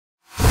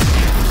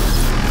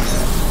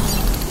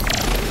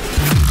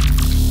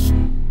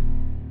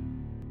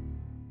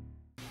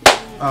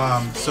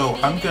So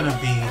I'm gonna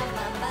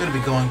be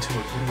going to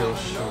a video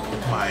show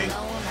with my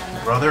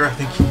brother. I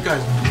think you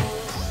guys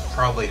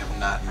probably have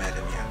not met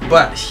him yet,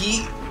 but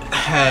he's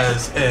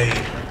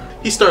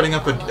starting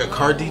up a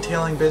car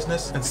detailing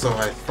business, and so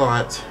I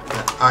thought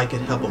that I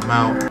could help him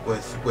out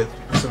with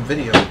some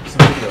video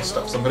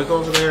stuff. So I'm gonna go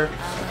over there,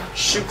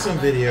 shoot some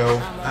video.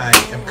 I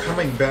am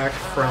coming back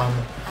from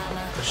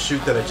a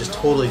shoot that I just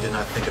totally did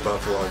not think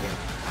about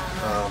vlogging.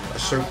 A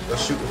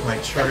shoot with my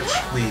church.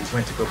 We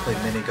went to go play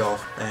mini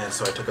golf, and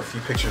so I took a few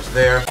pictures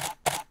there.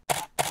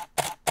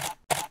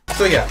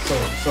 So yeah, so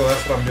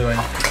that's what I'm doing.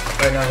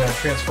 Right now I'm going to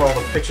transfer all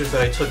the pictures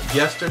that I took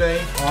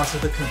yesterday onto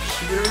the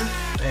computer,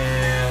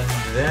 and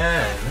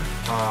then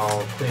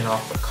I'll clean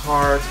off the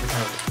cards. We can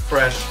have a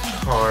fresh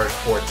card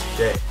for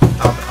today.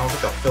 I don't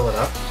think I'll fill it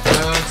up.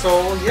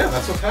 So yeah,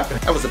 that's what's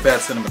happening. I was a bad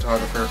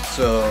cinematographer,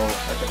 so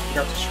I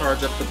forgot to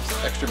charge up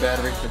this extra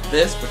battery for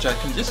this, which I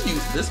can just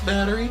use this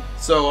battery.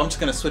 So I'm just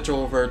going to switch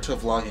over to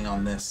vlogging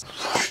on this.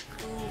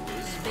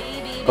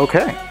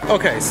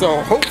 Okay,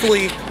 so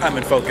hopefully I'm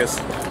in focus.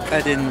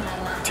 I didn't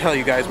tell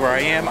you guys where I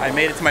am. I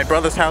made it to my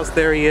brother's house.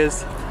 There he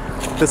is,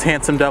 this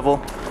handsome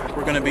devil.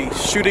 We're gonna be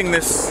shooting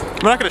this.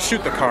 We're not gonna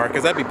shoot the car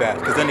because that'd be bad,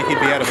 because then he'd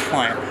be out of the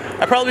client.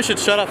 I probably should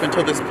shut up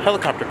until this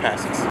helicopter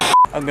passes.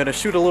 I'm gonna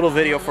shoot a little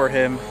video for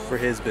him, for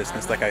his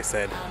business, like I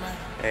said,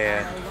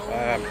 and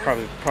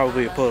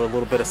probably put a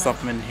little bit of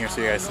something in here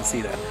so you guys can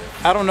see that.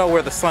 I don't know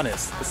where the sun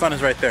is. The sun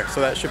is right there,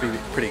 so that should be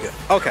pretty good.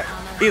 Okay,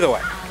 either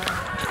way.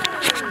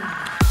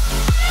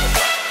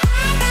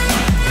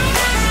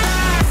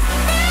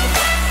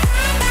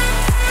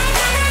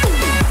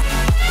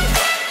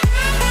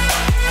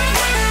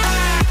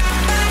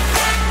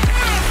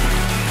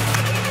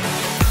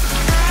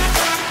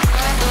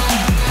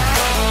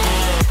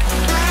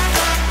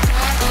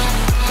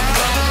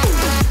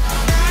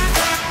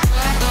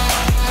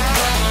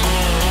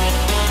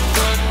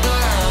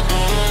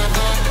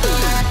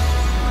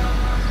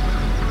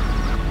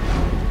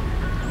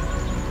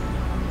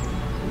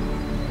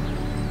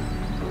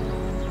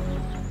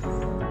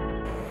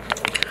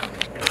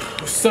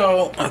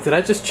 So, did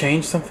I just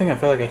change something? I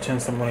feel like I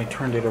changed something when I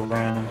turned it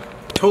around.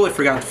 Totally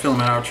forgot to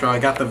film an outro. I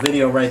got the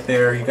video right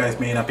there. You guys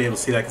may not be able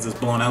to see that because it's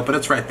blown out, but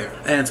it's right there.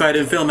 And so I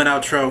didn't film an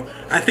outro.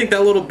 I think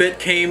that little bit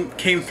came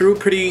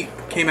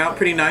out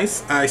pretty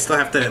nice. I still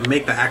have to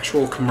make the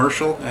actual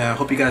commercial. I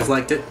hope you guys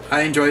liked it.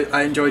 I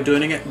enjoyed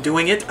doing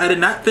it. I did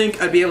not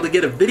think I'd be able to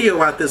get a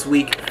video out this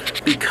week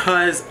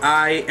because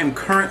I am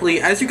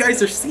currently, as you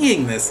guys are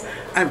seeing this,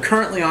 I'm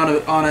currently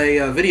on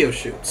a video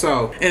shoot.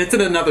 So, and it's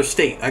in another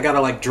state. I gotta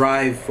like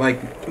drive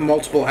like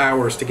multiple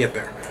hours to get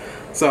there.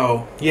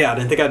 So yeah, I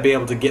didn't think I'd be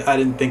able to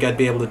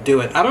do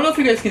it. I don't know if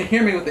you guys can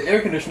hear me with the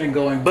air conditioning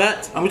going,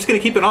 but I'm just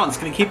gonna keep it on. It's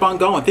gonna keep on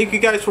going. Thank you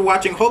guys for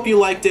watching. Hope you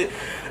liked it,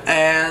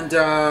 and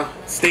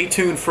stay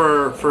tuned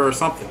for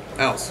something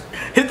else.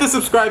 Hit the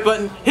subscribe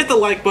button, hit the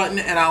like button,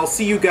 and I'll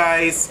see you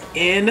guys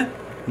in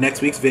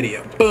next week's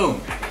video.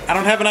 Boom. I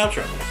don't have an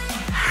outro.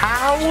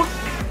 How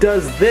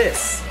does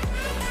this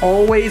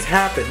always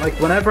happen? Like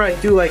whenever I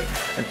do like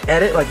an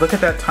edit, like look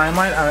at that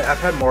timeline. I've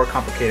had more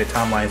complicated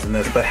timelines than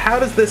this, but how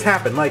does this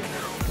happen? Like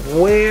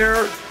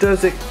where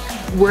does it,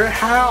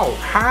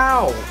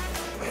 how?